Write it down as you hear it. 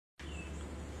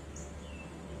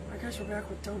guys, we're back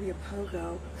with Dobie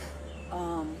Pogo.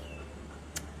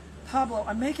 Pablo,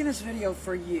 I'm making this video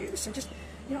for you. So just,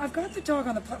 you know, I've got the dog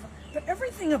on the platform, but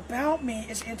everything about me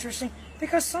is interesting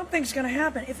because something's going to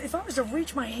happen. If I was to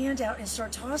reach my hand out and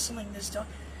start tossing this dog,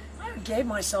 I gave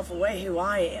myself away who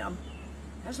I am.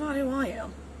 That's not who I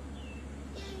am.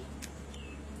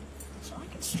 So I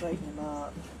can straighten him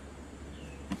up.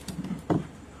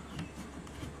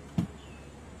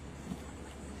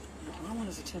 I want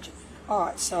his attention. All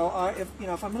right, so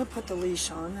if I'm going to put the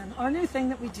leash on, then our new thing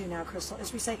that we do now, Crystal,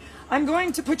 is we say, "I'm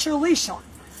going to put your leash on."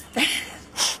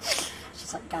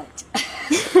 She's like, "Got it."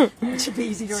 It should be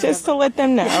easy to remember. Just to let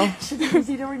them know. It should be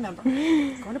easy to remember.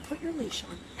 I'm going to put your leash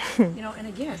on. You know, and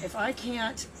again, if I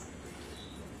can't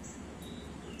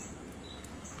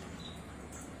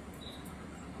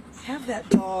have that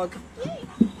dog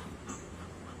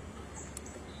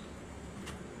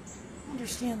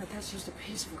understand that that's just a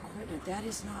piece of equipment. That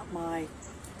is not my,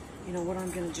 you know, what I'm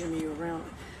going to jimmy you around.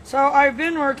 So I've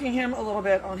been working him a little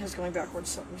bit on his going backwards.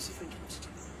 So let me see if I can just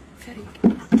Teddy.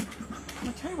 I'm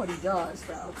going to tell you what he does,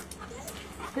 though.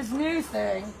 His new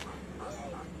thing,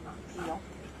 you know.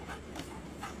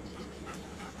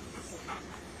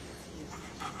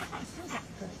 I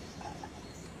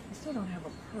still don't have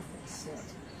a perfect sit.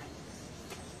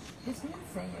 His new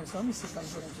thing is, let me see if I can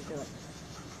get him to do it.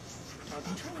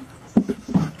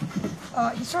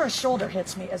 He sort of shoulder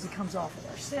hits me as he comes off of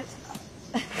there. Sit.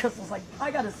 Because I was like,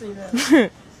 I gotta see this.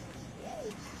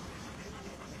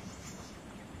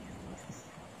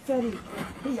 Fetty,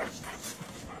 here.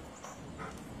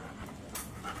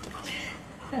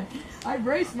 I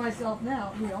brace myself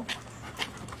now, you know.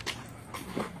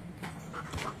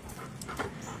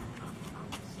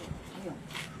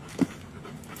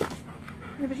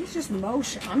 Yeah, but he's just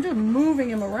motion. I'm just moving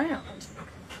him around.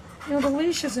 You know, the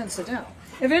leash is incidental.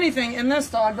 If anything, in this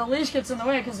dog, the leash gets in the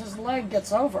way because his leg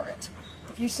gets over it.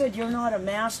 If you said you're not a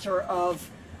master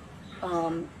of,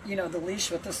 you know, the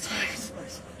leash with this dog,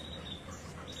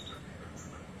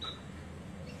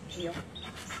 heel.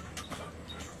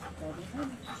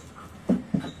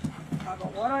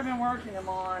 But what I've been working him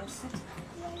on,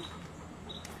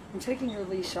 I'm taking your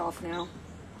leash off now.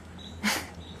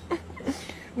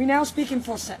 We now speak in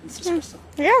full sentences, Crystal.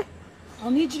 Yeah. I'll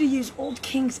need you to use Old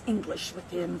King's English with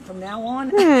him from now on.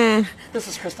 This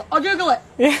is Crystal. I'll Google it.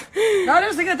 Yeah. That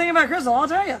is the good thing about Crystal, I'll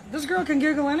tell you. This girl can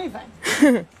Google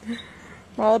anything.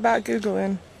 All about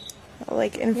Googling. I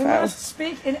like info. You must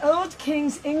speak in Old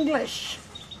King's English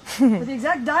with the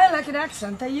exact dialect and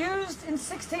accent they used in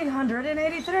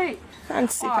 1683.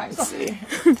 Fancy, fancy.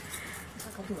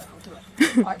 I'll do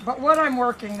it. All right, but what I'm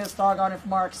working this dog on, if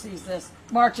Mark sees this,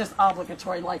 Mark just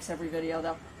obligatory likes every video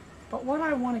though. But what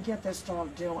I want to get this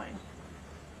dog doing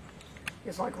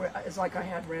is like I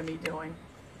had Remy doing.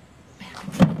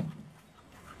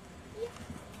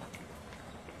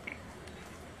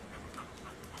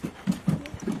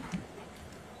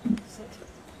 Sit.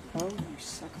 Oh, you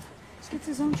sucker. He gets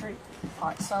his own treat. All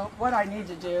right, so what I need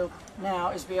to do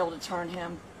now is be able to turn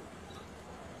him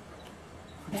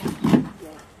back.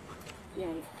 Yeah.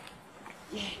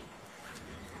 Yeah.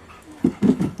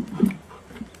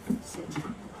 Sit.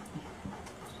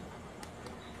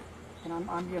 And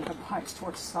I'm giving the pipes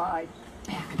towards the side.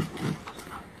 Back.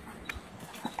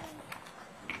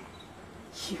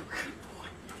 You good boy.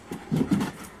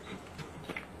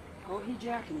 Oh, he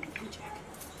jacking me. He jacking.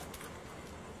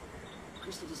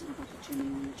 Krista doesn't know about the Jimmy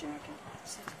on the jacket.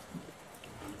 Sit.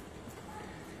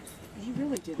 He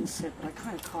really didn't sit, but I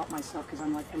kind of caught myself because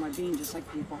I'm like, am I being just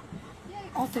like people?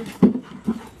 All things.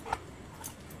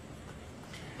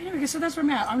 Anyway, so that's where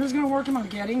I'm at. I'm just going to work him on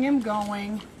getting him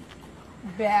going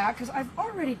back because I've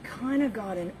already kind of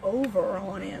got an over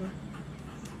on him.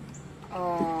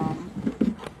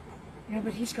 Yeah,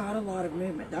 but he's got a lot of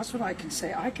movement. That's what I can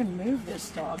say. I can move this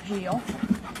dog heel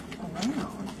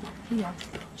around. Heel.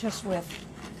 Just with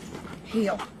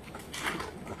heel.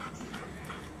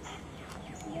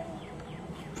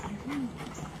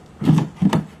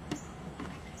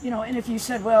 You know, and if you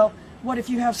said, well, what if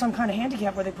you have some kind of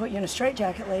handicap where they put you in a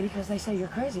straitjacket, lady, because they say you're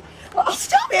crazy? Well, I'll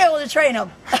still be able to train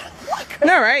them.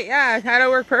 No, right? Yeah,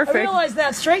 that'll work perfect. I realize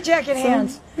that. Straitjacket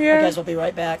hands. Yeah. You guys will be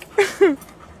right back.